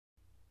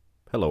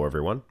Hello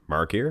everyone,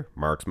 Mark here,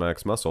 Mark's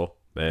Max Muscle,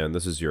 and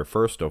this is your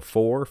first of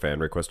 4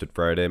 fan-requested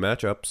Friday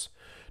matchups.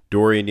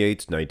 Dorian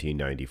Yates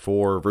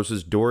 1994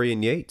 versus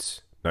Dorian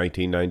Yates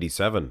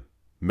 1997.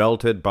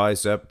 Melted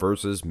bicep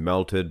versus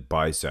melted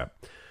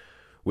bicep.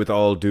 With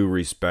all due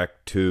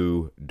respect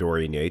to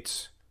Dorian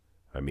Yates,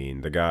 I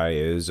mean, the guy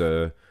is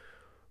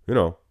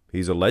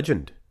he's a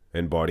legend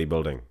in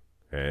bodybuilding,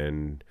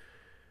 and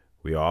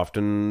we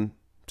often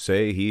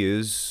say he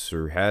is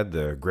or had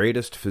the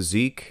greatest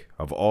physique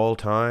of all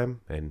time,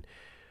 and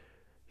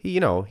he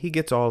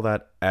gets all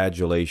that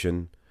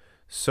adulation.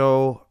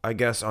 So I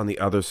guess on the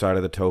other side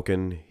of the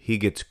token, he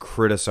gets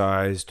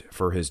criticized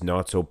for his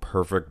not so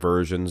perfect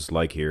versions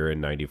like here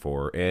in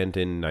 94 and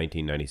in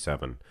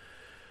 1997.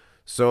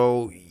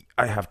 So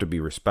I have to be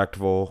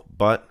respectful,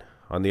 but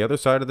on the other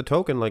side of the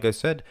token, like I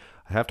said,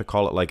 I have to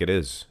call it like it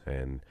is.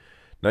 And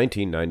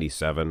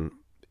 1997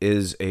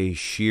 is a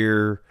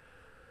sheer,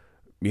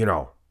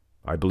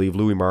 I believe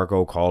Louis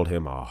Marco called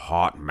him a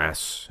hot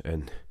mess,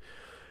 and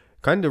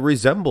kind of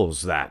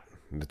resembles that.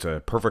 It's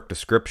a perfect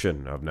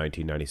description of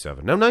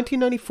 1997. Now,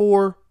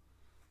 1994,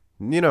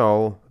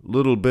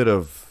 little bit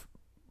of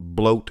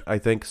bloat, I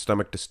think,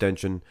 stomach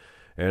distension,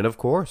 and of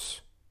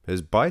course,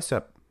 his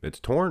bicep, it's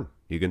torn.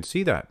 You can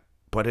see that.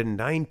 But in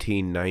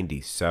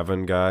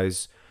 1997,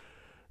 guys,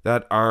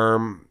 that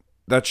arm,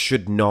 that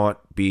should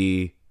not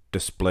be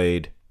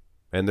displayed.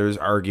 And there's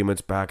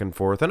arguments back and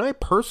forth, and I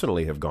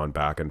personally have gone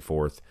back and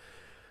forth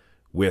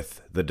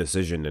with the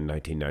decision in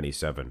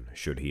 1997.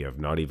 Should he have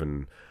not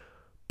even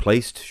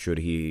placed? Should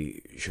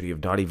he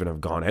have not even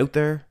have gone out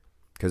there?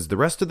 Because the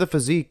rest of the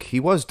physique, he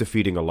was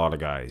defeating a lot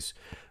of guys.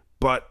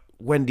 But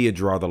when do you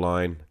draw the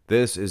line?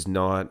 This is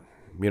not,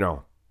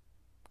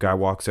 guy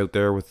walks out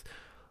there with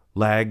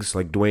legs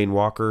like Dwayne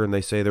Walker, and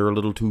they say they're a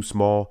little too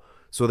small,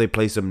 so they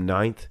place him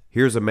 9th.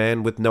 Here's a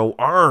man with no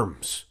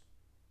arms.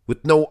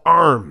 With no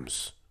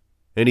arms.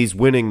 And he's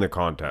winning the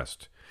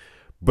contest.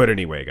 But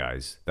anyway,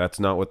 guys, that's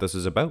not what this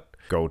is about.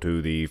 Go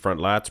to the front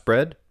lat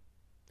spread.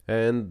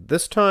 And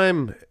this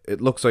time,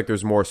 it looks like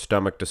there's more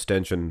stomach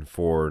distension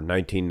for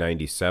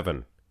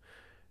 1997.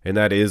 And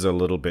that is a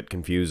little bit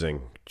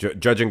confusing.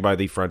 Judging by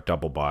the front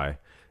double bi,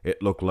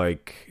 it looked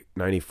like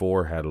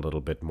 94 had a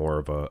little bit more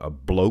of a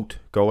bloat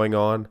going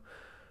on.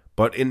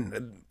 But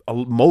in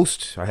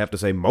most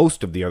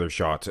of the other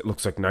shots, it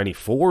looks like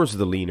 94 is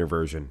the leaner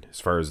version as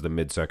far as the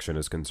midsection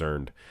is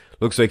concerned.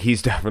 Looks like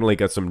he's definitely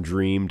got some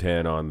dream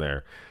tan on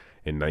there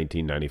in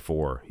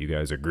 1994. You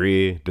guys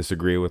agree,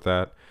 disagree with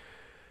that?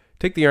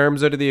 Take the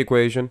arms out of the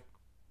equation,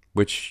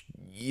 which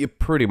you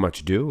pretty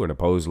much do in a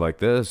pose like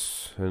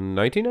this. And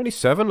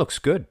 1997 looks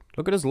good.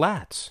 Look at his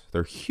lats.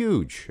 They're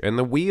huge. And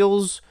the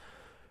wheels,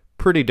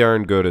 pretty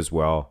darn good as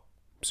well.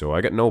 So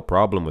I got no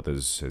problem with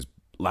his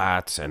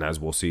lats, and as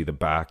we'll see, the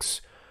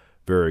backs,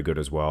 very good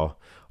as well.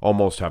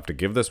 Almost have to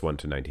give this one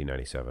to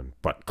 1997,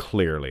 but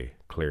clearly,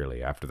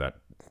 after that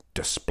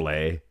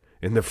display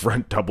in the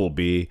front double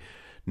B,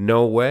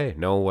 no way.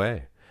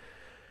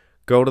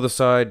 Go to the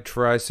side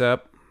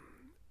tricep,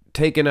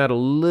 taken at a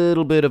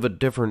little bit of a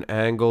different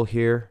angle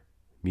here.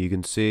 You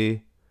can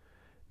see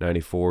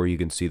 94, you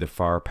can see the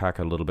far pack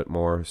a little bit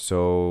more.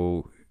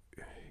 So,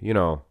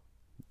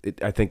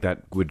 I think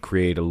that would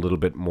create a little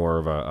bit more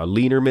of a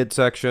leaner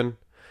midsection.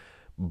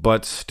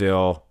 But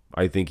still,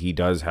 I think he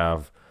does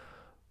have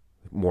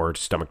more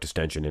stomach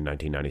distension in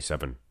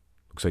 1997.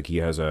 Looks like he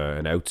has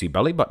an outsy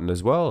belly button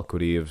as well.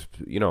 Could he have,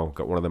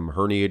 got one of them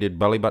herniated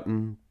belly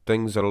button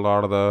things that a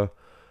lot of the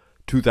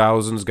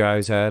 2000s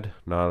guys had?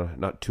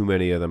 Not too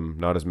many of them,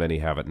 not as many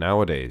have it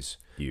nowadays.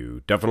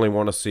 You definitely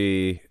want to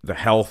see the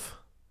health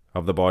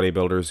of the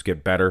bodybuilders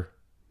get better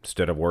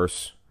instead of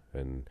worse.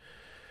 And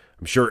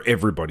I'm sure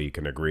everybody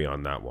can agree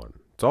on that one.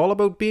 It's all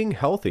about being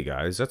healthy,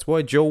 guys. That's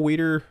why Joe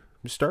Weider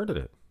started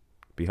it.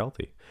 Be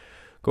healthy.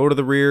 Go to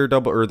the rear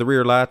the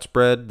rear lat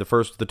spread, the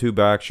first of the 2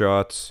 back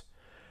shots,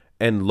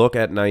 and look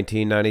at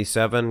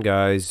 1997,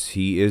 guys.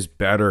 He is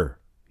better.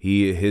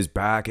 His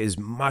back is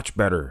much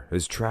better.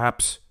 His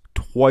traps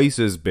twice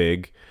as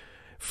big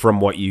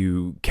from what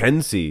you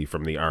can see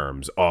from the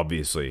arms.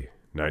 Obviously,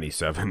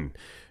 97,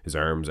 his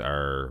arms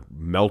are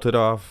melted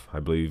off. I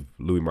believe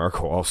Louis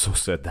Marco also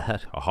said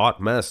that. A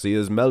hot mess. He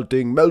is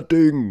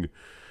melting.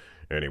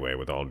 Anyway,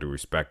 with all due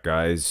respect,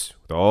 guys,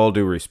 with all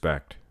due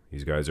respect,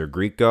 these guys are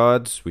Greek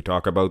gods. We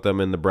talk about them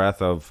in the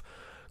breath of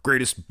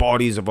greatest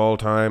bodies of all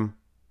time.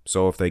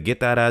 So if they get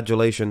that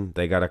adulation,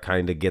 they got to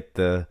kind of get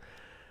the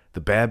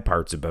bad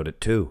parts about it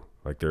too.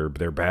 Like they're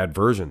bad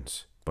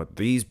versions. But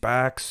these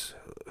backs,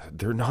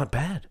 they're not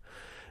bad.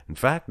 In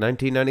fact,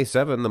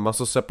 1997, the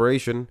muscle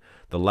separation,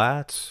 the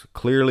lats,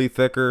 clearly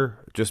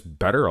thicker, just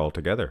better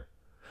altogether.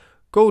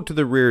 Go to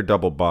the rear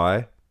double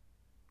bi.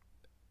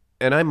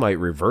 And I might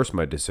reverse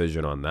my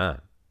decision on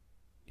that.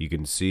 You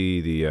can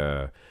see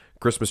the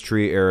Christmas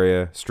tree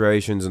area,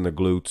 striations in the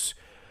glutes.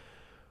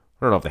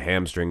 I don't know if the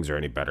hamstrings are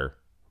any better,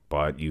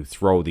 but you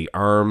throw the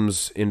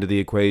arms into the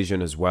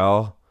equation as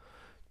well.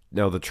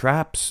 Now the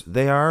traps,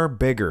 they are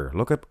bigger.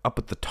 Look up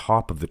at the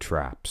top of the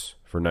traps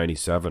for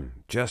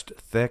 97. Just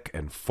thick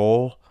and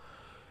full.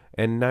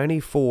 And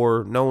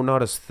 94, no,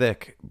 not as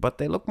thick, but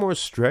they look more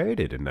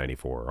striated in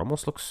 94.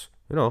 Almost looks,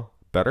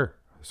 better.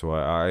 So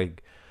I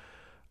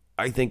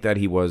think that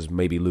he was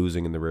maybe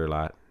losing in the rear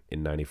lat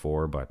in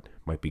 94, but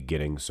might be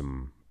getting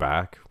some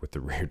back with the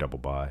rear double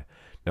by.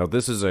 Now,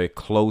 this is a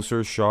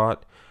closer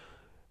shot.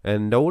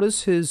 And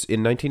notice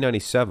in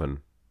 1997,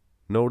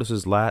 notice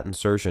his lat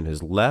insertion.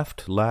 His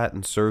left lat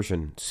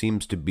insertion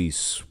seems to be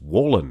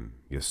swollen.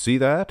 You see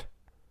that?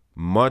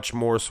 Much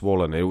more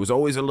swollen. It was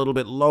always a little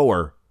bit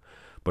lower,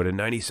 but in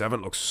 97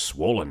 it looks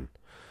swollen.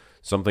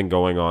 Something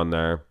going on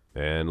there.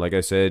 And like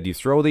I said, you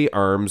throw the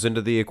arms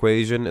into the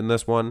equation in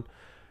this one.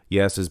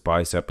 Yes, his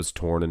bicep was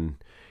torn in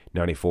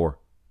 94,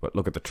 but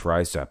look at the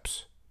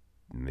triceps.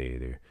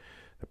 The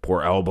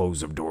poor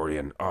elbows of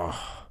Dorian.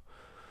 Oh,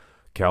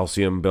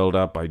 calcium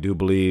buildup, I do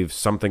believe,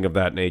 something of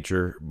that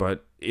nature,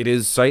 but it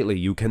is sightly.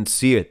 You can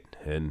see it,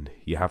 and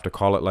you have to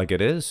call it like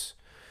it is.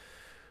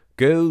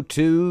 Go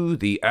to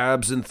the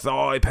abs and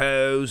thigh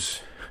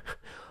pose.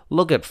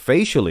 Look at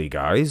facially,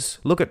 guys.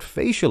 Look at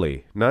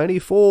facially.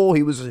 94,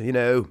 he was,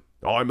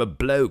 I'm a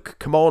bloke.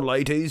 Come on,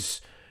 ladies.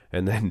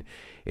 And then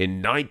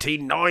in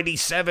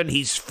 1997,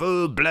 he's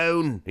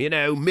full-blown,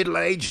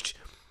 middle-aged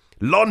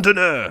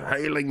Londoner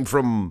hailing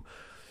from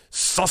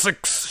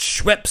Sussex,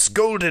 Schweppes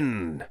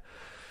Golden,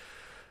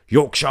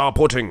 Yorkshire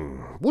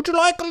pudding. Would you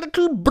like a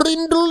little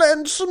brindle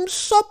and some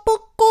supper,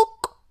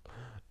 cook?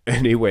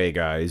 Anyway,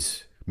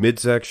 guys,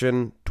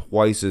 midsection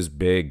twice as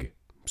big.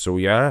 So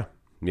yeah,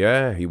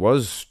 he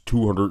was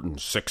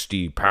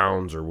 260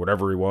 pounds or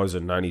whatever he was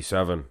in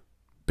 97.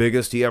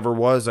 Biggest he ever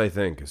was, I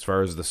think, as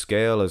far as the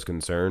scale is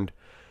concerned.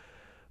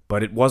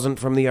 But it wasn't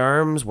from the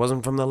arms,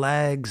 wasn't from the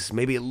legs,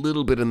 maybe a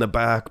little bit in the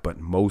back, but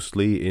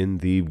mostly in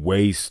the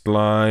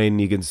waistline.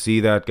 You can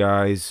see that,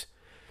 guys.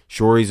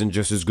 Sure, he's in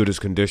just as good as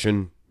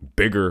condition,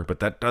 bigger,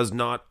 but that does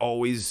not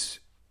always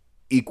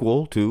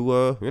equal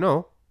to,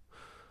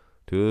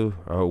 to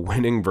a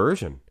winning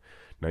version.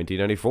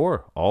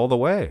 1994, all the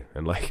way.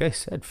 And like I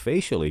said,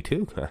 facially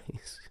too,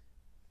 guys.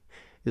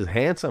 He's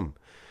handsome.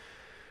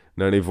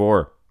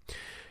 94.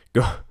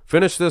 Go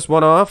finish this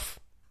one off.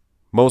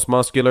 Most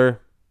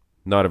muscular.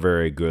 Not a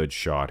very good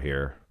shot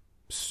here.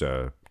 It's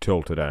a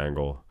tilted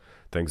angle,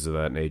 things of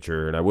that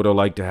nature. And I would have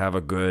liked to have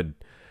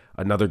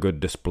another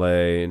good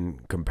display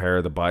and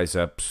compare the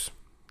biceps.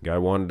 Guy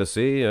wanted to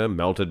see a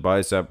melted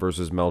bicep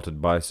versus melted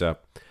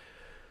bicep.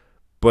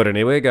 But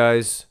anyway,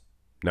 guys,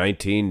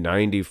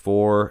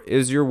 1994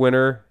 is your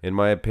winner, in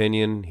my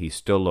opinion. He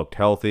still looked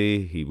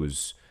healthy. He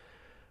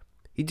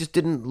just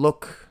didn't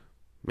look,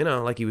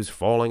 like he was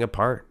falling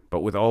apart. But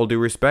with all due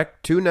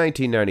respect to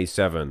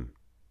 1997,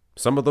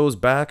 some of those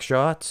back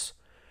shots,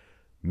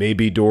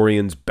 maybe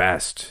Dorian's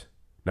best.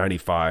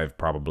 95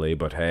 probably,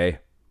 but hey,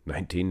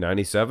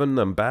 1997,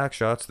 them back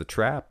shots, the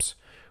traps,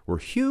 were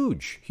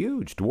huge,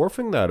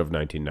 dwarfing that of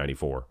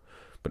 1994.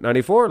 But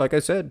 94, like I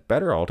said,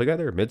 better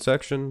altogether.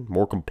 Midsection,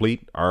 more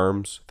complete,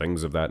 arms,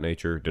 things of that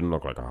nature. Didn't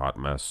look like a hot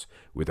mess.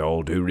 With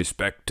all due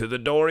respect to the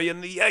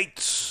Dorian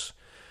Yates.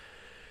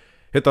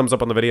 Hit thumbs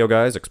up on the video,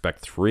 guys.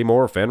 Expect 3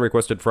 more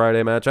fan-requested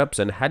Friday matchups.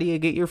 And how do you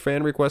get your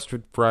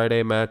fan-requested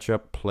Friday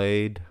matchup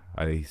played?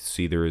 I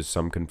see there is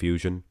some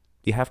confusion.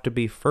 You have to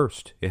be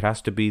first. It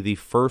has to be the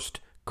first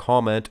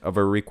comment of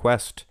a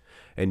request.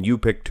 And you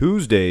pick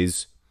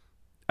Tuesdays.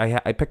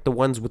 I picked the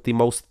ones with the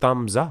most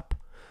thumbs up.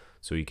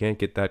 So you can't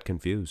get that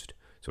confused.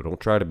 So don't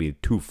try to be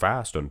too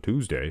fast on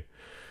Tuesday.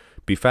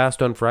 Be fast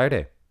on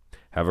Friday.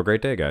 Have a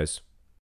great day, guys.